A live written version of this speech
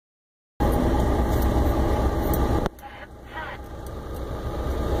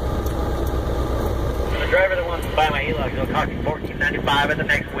talking $14.95 at the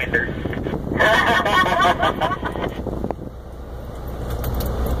next winter. Okay,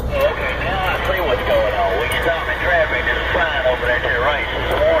 now I see what's going on. We stopped in traffic. There's a sign over there to the right. It's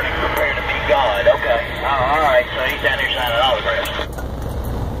a warning, prepare to be God. Okay. Oh, all right. So he's down here signing autographs.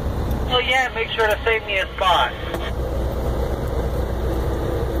 Well, yeah, make sure to save me a spot.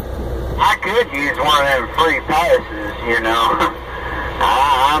 I could use one of them free passes, you know.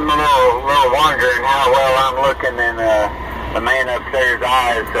 I'm a little wondering how well I'm looking in the man upstairs'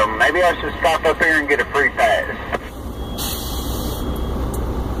 eyes, so maybe I should stop up here and get a free pass.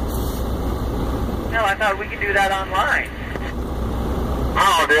 No, I thought we could do that online.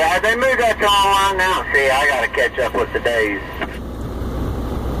 Oh, they moved that to online now? See, I gotta catch up with the days.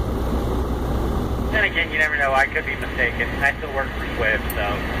 Then again, you never know. I could be mistaken. I still work for Swift, so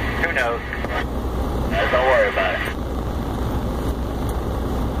who knows? Don't worry about it.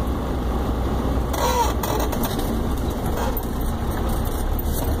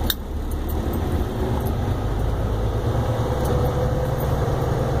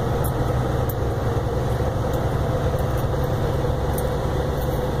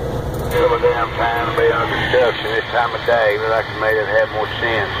 Damn time to be on construction this time of day. But I could made it have more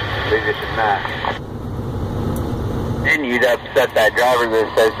sense. Do this at night. Then you'd upset that driver that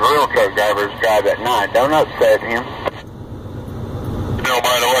says real truck drivers drive at night. Don't upset him. No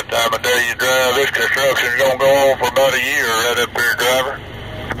matter what time of day you drive, this construction's gonna go on for about a year right up here, driver.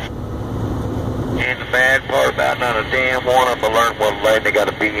 And the bad part about not a damn one of them learn what lane they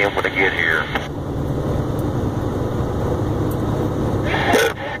gotta be in when they get here.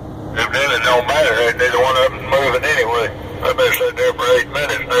 Evidently it don't matter, neither one of them's moving anyway. I better sit there for 8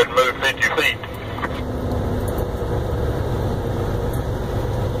 minutes and they'd move 50 feet.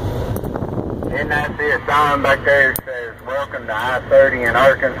 Didn't I see a sign back there that says, welcome to I-30 in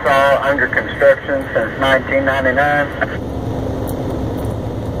Arkansas, under construction since 1999?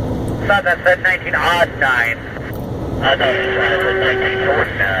 I thought that said 1909. I thought it said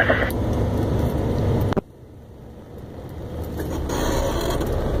 1949.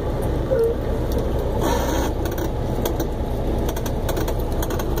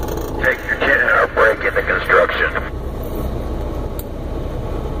 Take your 10-hour break in the construction.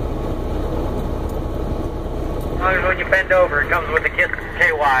 As long as when you bend over, it comes with a kiss of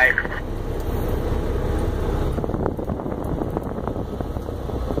KY.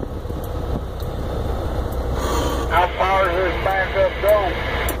 How far is this backup going?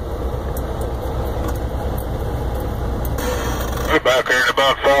 We're back here at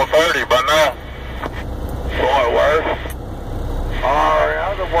about 4:30 by now. Fort Worth. Or in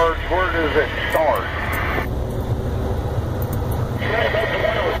other words, where does it start?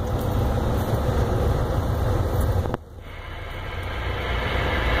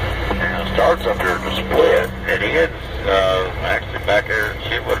 Now it starts up here at the split. It ends actually back there.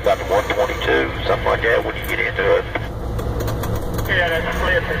 Shit, what about the 122, something like that when you get into it? Yeah, that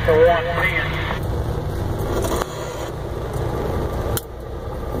split is the 110.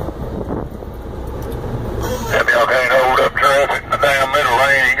 If y'all can't hold up traffic in the damn middle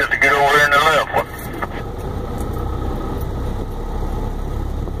lane, you got to get over here in the left one.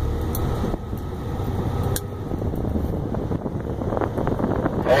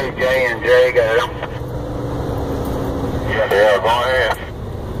 Hey, J&J got them. Yeah, go ahead.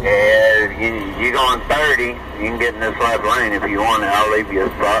 Yeah, you going 30, you can get in this left lane if you want it. I'll leave you a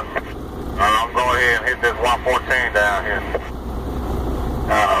spot. I'm going ahead and hit this 114 down here.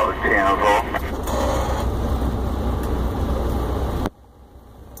 Oh, 10-4.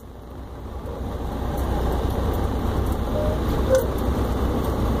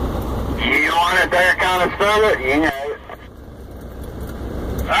 You want it there kind of stuff? You know.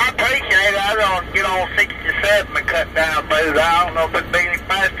 I appreciate it. I don't get on 67 and cut down booze. I don't know if it'd be any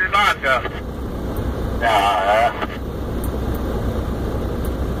faster or not, though. Nah.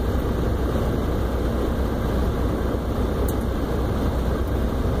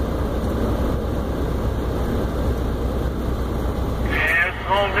 Yeah, it's a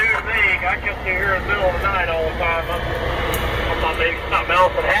whole new thing. I come through here in the middle of the night all the time. I thought maybe something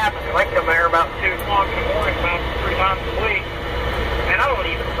else had happened. I come here about 2 o'clock in the morning about 3 times a week. And I don't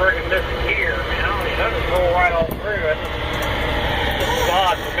even friggin' miss a gear, man. I just roll right on through it. It's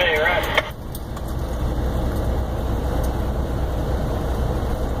odd for me, right?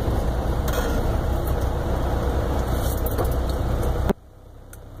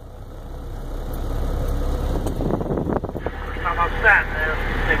 First time I've sat in there,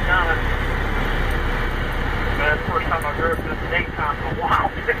 they've done it. That's the first time I've driven this daytime in a while.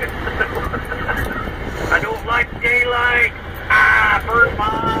 I don't like daylight. Ah, burn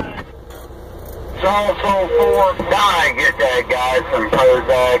mine. It's also for... Trying to get that guy some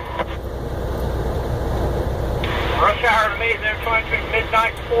Prozac. Rush hour to me, they're trying between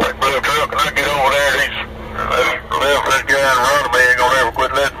midnight and 4. Hey, Blue Truck, when I get over there, these left this guy in front of me ain't gonna ever quit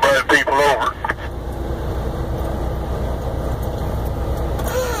letting bad people over.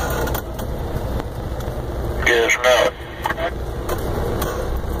 Guess not.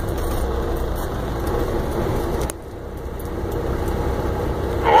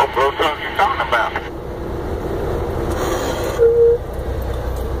 What Blue Truck you talking about?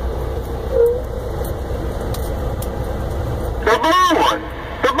 The blue one!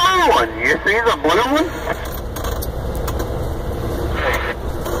 The blue one! You see the blue one?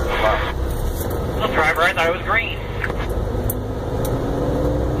 The driver, I thought it was green.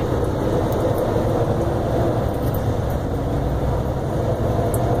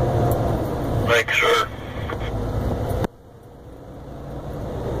 Thanks, sir.